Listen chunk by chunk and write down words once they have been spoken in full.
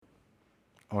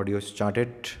Audio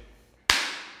started.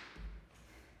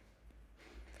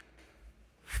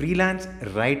 Freelance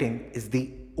writing is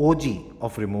the OG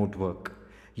of remote work.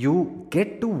 You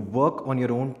get to work on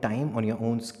your own time, on your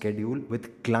own schedule,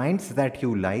 with clients that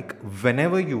you like,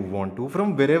 whenever you want to,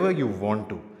 from wherever you want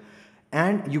to.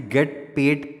 And you get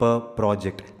paid per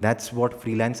project. That's what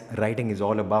freelance writing is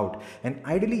all about. And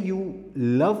ideally, you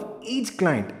love each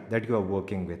client that you are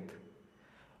working with.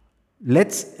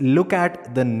 Let's look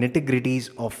at the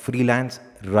nitty-gritties of freelance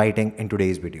writing in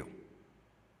today's video.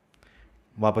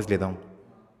 वापस लेता हूँ.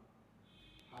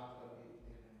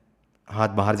 हाथ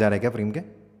बाहर जा रहा है क्या frame के?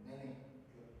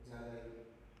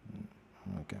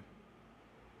 ओके.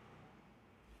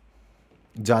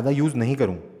 ज़्यादा यूज़ नहीं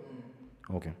करूँ.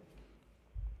 Okay.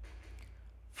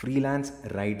 Freelance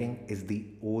writing is the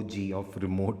OG of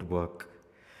remote work.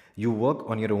 You work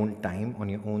on your own time, on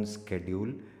your own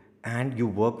schedule, and you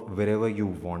work wherever you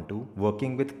want to,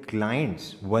 working with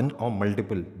clients, one or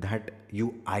multiple, that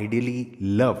you ideally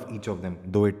love, each of them,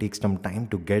 though it takes some time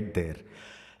to get there.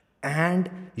 And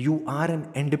you are an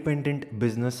independent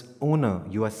business owner,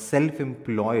 you are self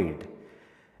employed.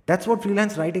 That's what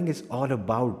freelance writing is all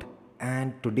about.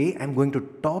 And today I'm going to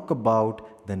talk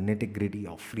about the nitty gritty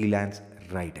of freelance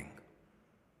writing.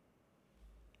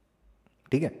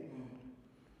 ठीक है?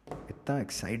 इतना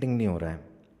exciting नहीं हो रहा है.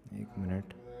 एक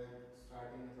minute.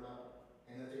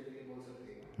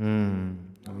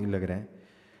 अभी लग रहा है.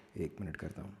 एक मिनट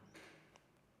करता हूँ.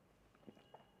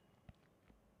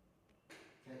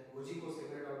 ओजी को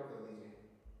सेपरेट आउट कर दीजिए.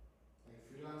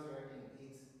 Freelance writing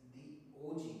is the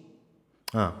OG.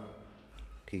 हाँ,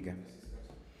 ठीक है.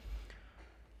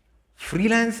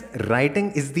 Freelance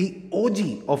writing is the OG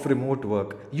of remote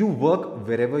work. You work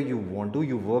wherever you want to.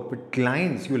 You work with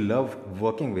clients you love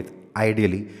working with,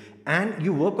 ideally. And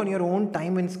you work on your own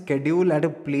time and schedule at a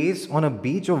place, on a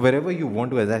beach, or wherever you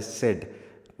want to, as I said.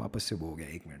 वापस से हो गया.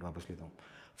 एक minute वापस लेता हूँ.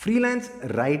 Freelance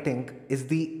writing is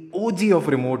the OG of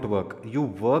remote work. You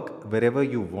work wherever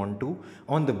you want to,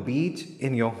 on the beach,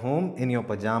 in your home, in your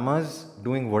pajamas,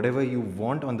 doing whatever you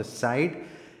want on the side.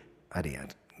 अरे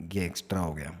यार, ये extra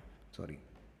हो गया. Sorry.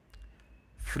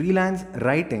 Freelance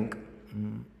writing.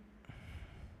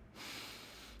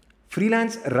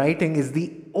 Freelance writing is the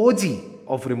OG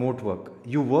of remote work.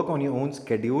 You work on your own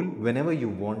schedule whenever you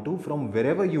want to, from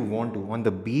wherever you want to, on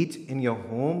the beach, in your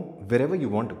home, wherever you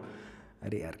want to.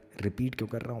 अरे यार, repeat क्यों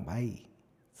कर रहा हूँ भाई?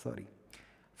 Sorry.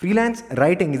 Freelance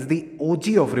writing is the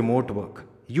OG of remote work.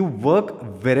 You work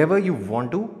wherever you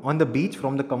want to, on the beach,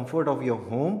 from the comfort of your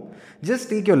home. Just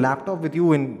take your laptop with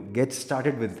you and get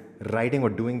started with writing or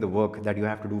doing the work that you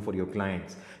have to do for your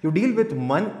clients. You deal with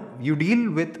one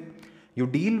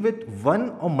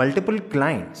or multiple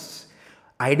clients.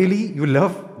 Ideally, you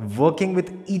love working with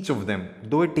each of them,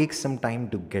 though it takes some time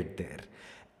to get there.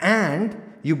 And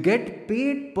you get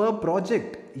paid per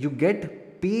project. You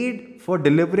get paid for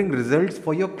delivering results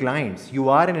for your clients. You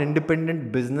are an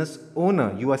independent business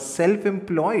owner. You are self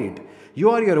employed.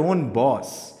 You are your own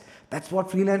boss. That's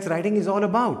what freelance writing is all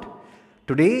about.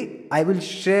 Today, I will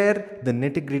share the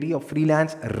nitty gritty of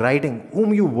freelance writing,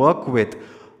 whom you work with,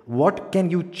 what can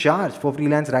you charge for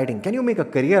freelance writing, can you make a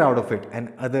career out of it,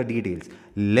 and other details.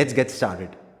 Let's get started.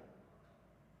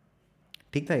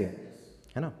 ठीक था ये,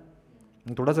 है ना?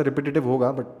 थोड़ा सा repetitive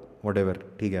होगा, but whatever,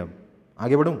 ठीक है. अब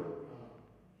आगे बढ़ूँ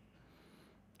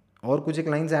और कुछ एक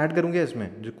लाइन्स ऐड करूँगा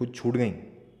इसमें जो कुछ छूट गई.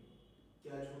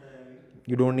 क्या छूटा है अभी?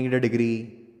 You don't need a degree,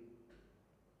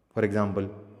 for example.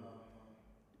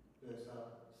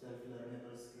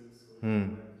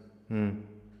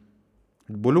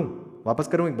 बोलूँ, वापस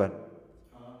करूँ एक बार?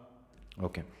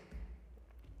 Okay.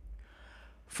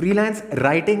 Freelance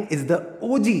writing is the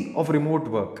OG of remote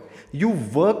work. You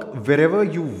work wherever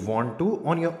you want to,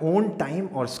 on your own time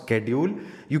or schedule.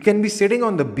 You can be sitting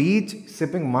on the beach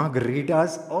sipping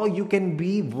margaritas, or you can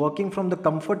be working from the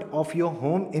comfort of your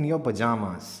home in your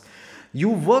pajamas. You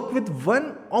work with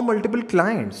one or multiple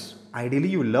clients. Ideally,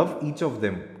 you love each of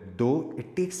them, though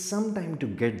it takes some time to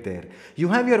get there. You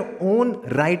have your own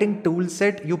writing tool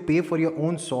set, you pay for your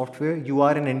own software, you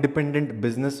are an independent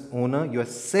business owner, you are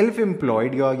self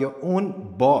employed, you are your own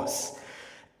boss.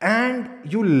 And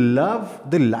you love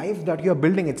the life that you are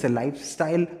building. It's a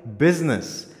lifestyle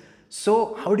business.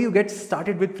 So, how do you get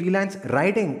started with freelance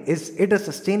writing? Is it a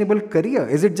sustainable career?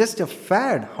 Is it just a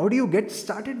fad? How do you get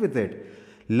started with it?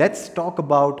 Let's talk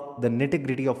about the nitty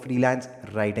gritty of freelance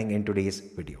writing in today's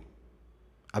video.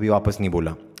 अभी वापस नहीं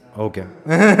बोला. Okay.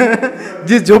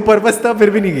 जिस जो purpose था फिर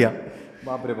भी नहीं गया.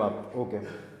 बाप रे बाप. ओके,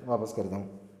 वापस करता हूँ.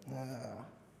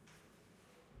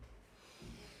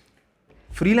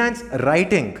 Freelance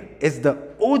writing is the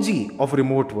OG of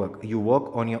remote work. You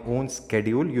work on your own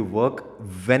schedule, you work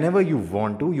whenever you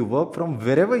want to, you work from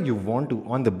wherever you want to,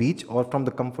 on the beach or from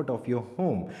the comfort of your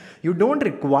home. You don't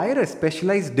require a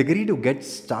specialized degree to get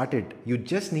started. You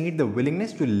just need the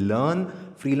willingness to learn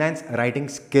freelance writing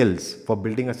skills for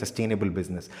building a sustainable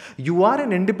business. You are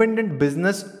an independent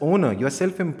business owner, you are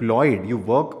self employed, you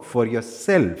work for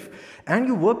yourself, and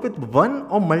you work with one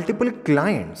or multiple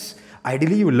clients.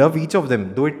 Ideally, you love each of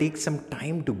them, though it takes some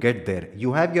time to get there.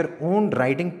 You have your own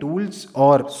writing tools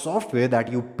or software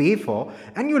that you pay for,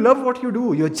 and you love what you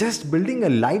do. You're just building a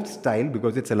lifestyle,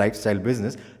 because it's a lifestyle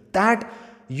business, that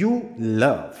you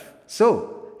love.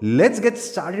 So, let's get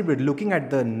started with looking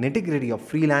at the nitty gritty of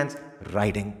freelance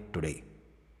writing today.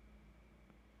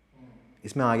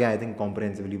 इसमें आ गया I think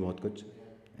comprehensively बहुत कुछ.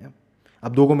 Yeah.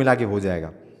 अब दो को मिला के हो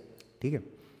जाएगा. ठीक है.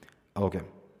 Okay.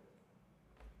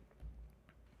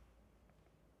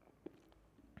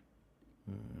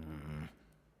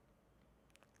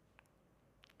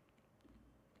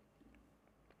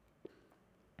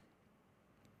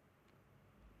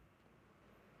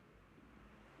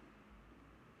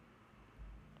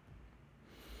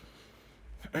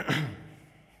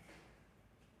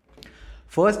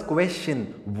 First question: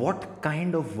 what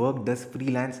kind of work does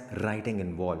freelance writing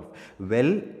involve?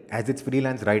 Well, as it's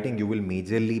freelance writing, you will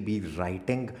majorly be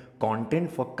writing content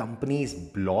for companies'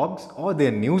 blogs or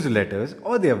their newsletters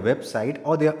or their website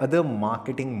or their other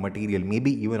marketing material,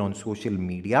 maybe even on social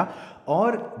media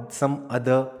or some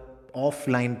other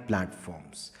offline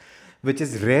platforms, which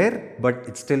is rare, but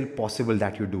it's still possible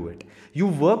that you do it. You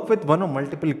work with one or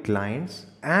multiple clients,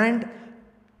 and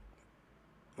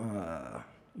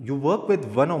you work with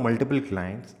one or multiple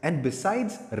clients, and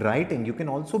besides writing you can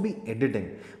also be editing.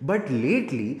 But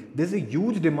lately there's a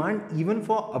huge demand even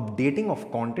for updating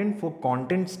of content, for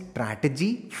content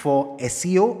strategy, for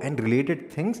SEO and related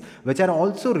things, which are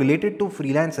also related to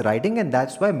freelance writing. And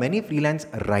that's why many freelance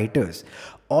writers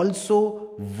also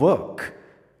work,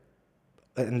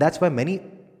 and that's why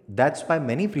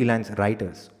many freelance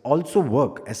writers also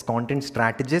work as content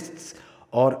strategists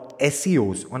or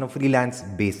SEOs on a freelance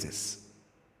basis.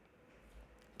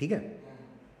 ठीक है.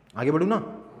 आगे बढ़ू ना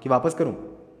कि वापस करूं?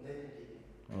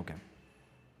 Okay.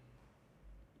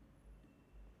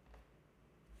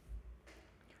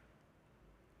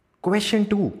 Question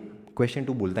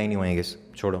to बोलता ही नहीं हुआ है गेस.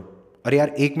 छोड़ो. अरे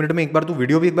यार, 1 मिनट में एक बार तू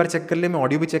वीडियो भी एक बार चेक कर ले, मैं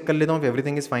ऑडियो भी चेक कर लेता हूँ.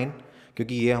 एवरीथिंग इज फाइन,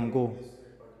 क्योंकि ये हमको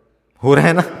हो रहा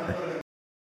है ना.